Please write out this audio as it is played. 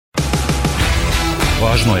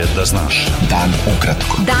Važno je da znaš. Dan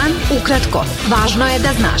ukratko. Dan ukratko. Važno je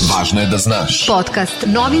da znaš. Važno je da znaš. Podcast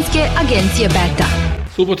novinske agencije Beta.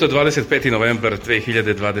 Subota 25. novembar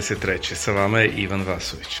 2023. Sa vama je Ivan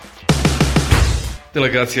Vasović.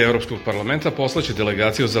 Delegacija Evropskog parlamenta poslaće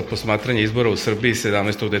delegaciju za posmatranje izbora u Srbiji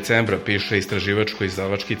 17. decembra, piše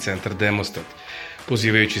istraživačko-izdavački centar Demostat.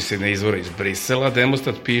 Pozivajući se na izvore iz Brisela,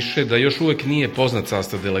 Demostat piše da još uvek nije poznat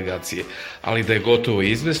sastav delegacije, ali da je gotovo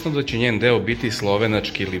izvesno da će njen deo biti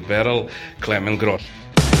slovenački liberal Klemen Groš.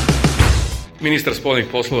 Ministar spoljnih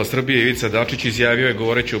poslova Srbije Ivica Dačić izjavio je,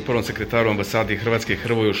 govoreći u prvom sekretaru ambasadi Hrvatske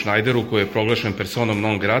Hrvoju Šnajderu, koji je proglašen personom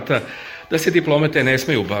non grata, da se diplomate ne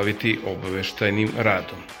smeju baviti obaveštajnim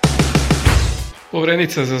radom.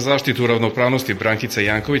 Poverenica za zaštitu ravnopravnosti Brankica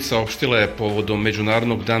Janković saopštila je povodom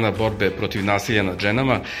Međunarodnog dana borbe protiv nasilja nad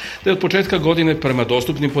ženama da je od početka godine prema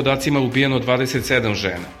dostupnim podacima ubijeno 27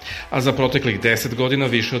 žena, a za proteklih 10 godina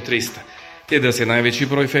više od 300, te da se najveći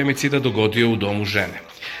broj femicida dogodio u domu žene.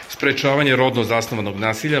 Sprečavanje rodno zasnovanog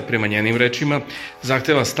nasilja, prema njenim rečima,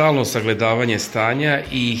 zahteva stalno sagledavanje stanja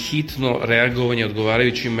i hitno reagovanje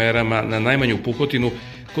odgovarajućim merama na najmanju pukotinu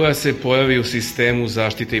koja se pojavi u sistemu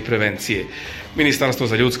zaštite i prevencije. Ministarstvo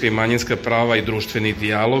za ljudska i manjinska prava i društveni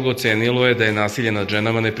dijalog ocenilo je da je nasilje nad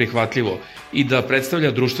ženama neprihvatljivo i da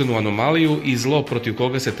predstavlja društvenu anomaliju i zlo protiv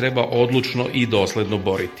koga se treba odlučno i dosledno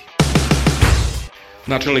boriti.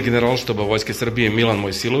 Načelnik Generalštaba Vojske Srbije Milan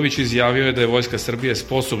Mojsilović izjavio je da je Vojska Srbije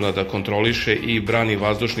sposobna da kontroliše i brani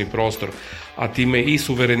vazdušni prostor, a time i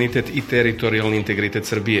suverenitet i teritorijalni integritet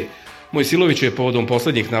Srbije. Mojsilović je povodom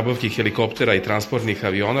poslednjih nabavki helikoptera i transportnih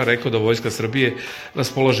aviona rekao da Vojska Srbije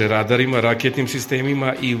raspolaže radarima, raketnim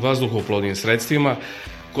sistemima i vazduhoplovnim sredstvima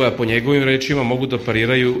koja po njegovim rečima mogu da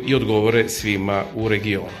pariraju i odgovore svima u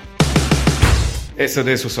regionu.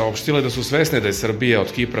 SAD su saopštile da su svesne da je Srbija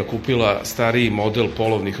od Kipra kupila stariji model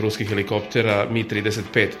polovnih ruskih helikoptera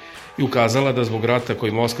Mi-35 i ukazala da zbog rata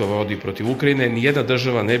koji Moskva vodi protiv Ukrajine nijedna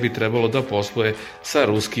država ne bi trebalo da posluje sa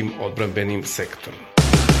ruskim odbrambenim sektorom.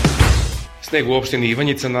 Sneg u opštini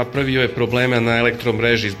Ivanjica napravio je probleme na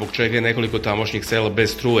elektromreži, zbog čega je nekoliko tamošnjih sela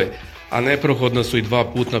bez struje, a neprohodna su i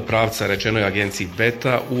 2 putna pravca, rečeno je agenciji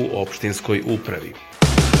Beta u opštinskoj upravi.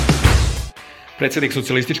 Predsednik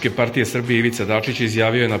Socijalističke partije Srbije Ivica Dačić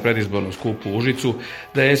izjavio je na predizbornom skupu u Užicu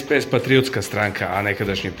da je SPS patriotska stranka, a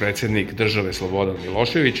nekadašnji predsednik države Slobodan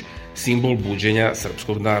Milošević simbol buđenja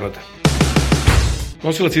srpskog naroda.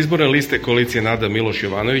 Nosilac izborne liste koalicije Nada Miloš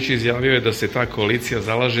Jovanović izjavio je da se ta koalicija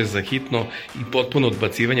zalaže za hitno i potpuno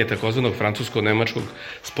odbacivanje takozvanog francusko-nemačkog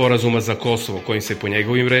sporazuma za Kosovo, kojim se po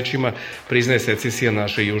njegovim rečima priznaje secesija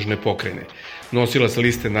naše južne pokrajine. Nosilac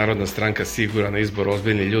liste Narodna stranka sigura na izbor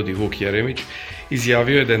ozbiljni ljudi Vuk Jeremić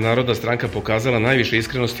izjavio je da je Narodna stranka pokazala najviše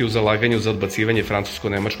iskrenosti u zalaganju za odbacivanje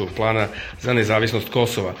francusko-nemačkog plana za nezavisnost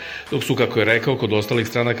Kosova, dok su, kako je rekao, kod ostalih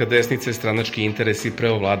stranaka desnice stranački interesi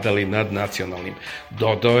preovladali nad nacionalnim.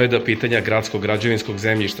 Dodao je da pitanja gradskog građevinskog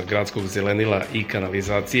zemljišta, gradskog zelenila i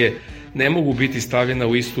kanalizacije ne mogu biti stavljena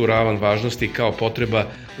u istu ravan važnosti kao potreba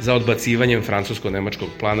za odbacivanjem francusko-nemačkog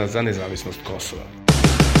plana za nezavisnost Kosova.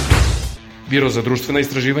 Biro za društvena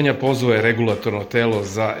istraživanja pozvao je regulatorno telo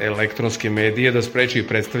za elektronske medije da spreči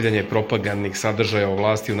predstavljanje propagandnih sadržaja o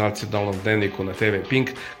vlasti u nacionalnom dnevniku na TV Pink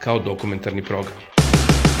kao dokumentarni program.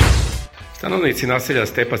 Stanovnici naselja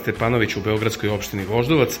Stepa Stepanović u beogradskoj opštini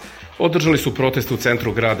Voždovac održali su protest u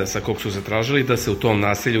centru grada, sa kog su zatražili da se u tom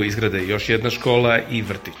naselju izgrade još jedna škola i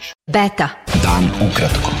vrtić. Beta. Dan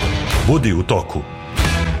ukratko. Budi u toku.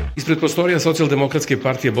 Ispred prostorija Socijaldemokratske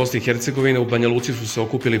partije Bosne i Hercegovine u Banja Luci su se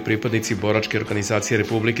okupili pripadnici boračke organizacije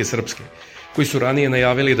Republike Srpske, koji su ranije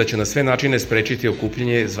najavili da će na sve načine sprečiti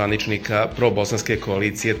okupljanje zvaničnika probosanske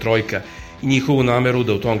koalicije Trojka i njihovu nameru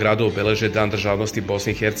da u tom gradu obeleže Dan državnosti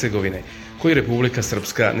Bosne i Hercegovine, koji Republika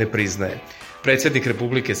Srpska ne priznaje. Predsednik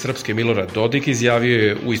Republike Srpske Milorad Dodik izjavio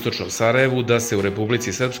je u istočnom Sarajevu da se u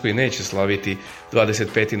Republici Srpskoj neće slaviti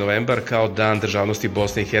 25. novembar kao Dan državnosti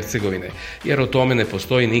Bosne i Hercegovine, jer o tome ne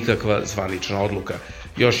postoji nikakva zvanična odluka.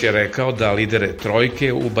 Još je rekao da lidere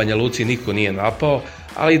Trojke u Banja Luci niko nije napao,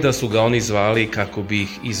 ali da su ga oni zvali kako bi ih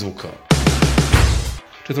izvukao.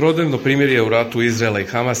 Četvorodnevno primirje u ratu Izraela i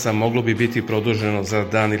Hamasa moglo bi biti produženo za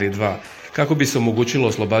dan ili dva, kako bi se omogućilo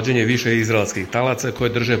oslobađanje više izraelskih talaca koje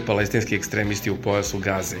drže palestinski ekstremisti u pojasu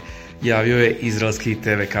Gaze, javio je izraelski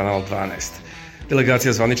TV kanal 12.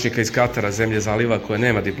 Delegacija zvaničnika iz Katara, zemlje zaliva koja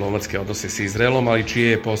nema diplomatske odnose s Izraelom, ali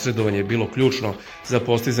čije je posredovanje bilo ključno za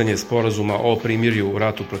postizanje sporazuma o primirju u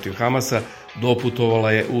ratu protiv Hamasa,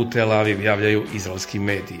 doputovala je u Tel Aviv, javljaju izraelski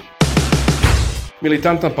mediji.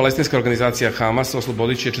 Militantna palestinska organizacija Hamas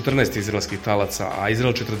oslobodit će 14 izraelskih talaca, a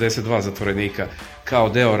Izrael 42 zatvorenika, kao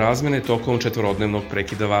deo razmene tokom četvorodnevnog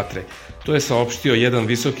prekida vatre. To je saopštio jedan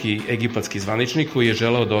visoki egipatski zvaničnik koji je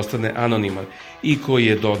želeo da ostane anoniman i koji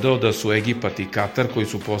je dodao da su Egipat i Katar, koji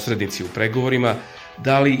su posrednici u pregovorima,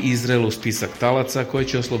 dali Izraelu spisak talaca koje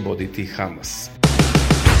će osloboditi Hamas.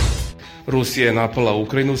 Rusija je napala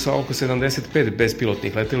Ukrajinu sa oko 75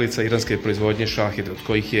 bespilotnih letelica iranske proizvodnje Šahid, od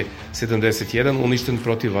kojih je 71 uništen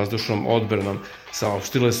protivvazdušnom odbranom,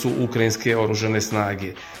 saopštile su ukrajinske oružane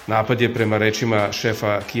snage. Napad je, prema rečima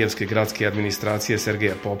šefa kijevske gradske administracije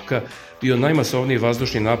Sergeja Popka, bio najmasovniji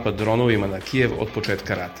vazdušni napad dronovima na Kijev od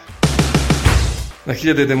početka rata. Na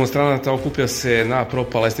hiljade demonstranata okuplja se na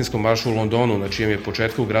pro-palestinskom maršu u Londonu, na čijem je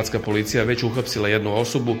početku gradska policija već uhapsila jednu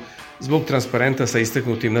osobu zbog transparenta sa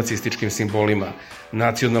istaknutim nacističkim simbolima.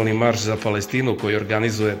 Nacionalni marš za Palestinu, koji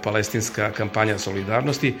organizuje palestinska kampanja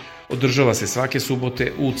solidarnosti, održava se svake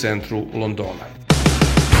subote u centru Londona.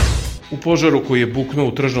 U požaru koji je buknuo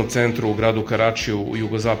u tržnom centru u gradu Karačiju u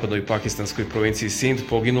jugozapadnoj pakistanskoj provinciji Sind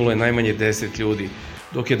poginulo je najmanje 10 ljudi,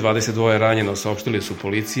 dok je 22 ranjeno, saopštili su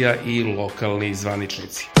policija i lokalni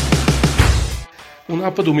zvaničnici. U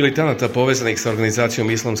napadu militanata povezanih sa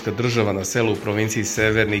organizacijom Islamska država na selu u provinciji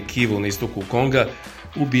Severni Kivu na istoku Konga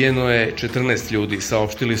ubijeno je 14 ljudi,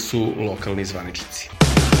 saopštili su lokalni zvaničnici.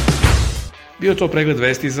 Bio to pregled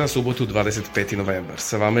vesti za subotu 25. novembar.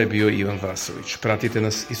 Sa vama je bio Ivan Vasović. Pratite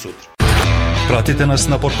nas i sutra. Pratite nas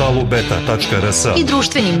na portalu beta.rs I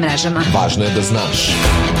društvenim mrežama. Važno je da znaš.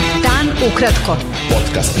 Dan ukratko.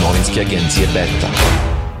 Podcast novinske agencije Beta.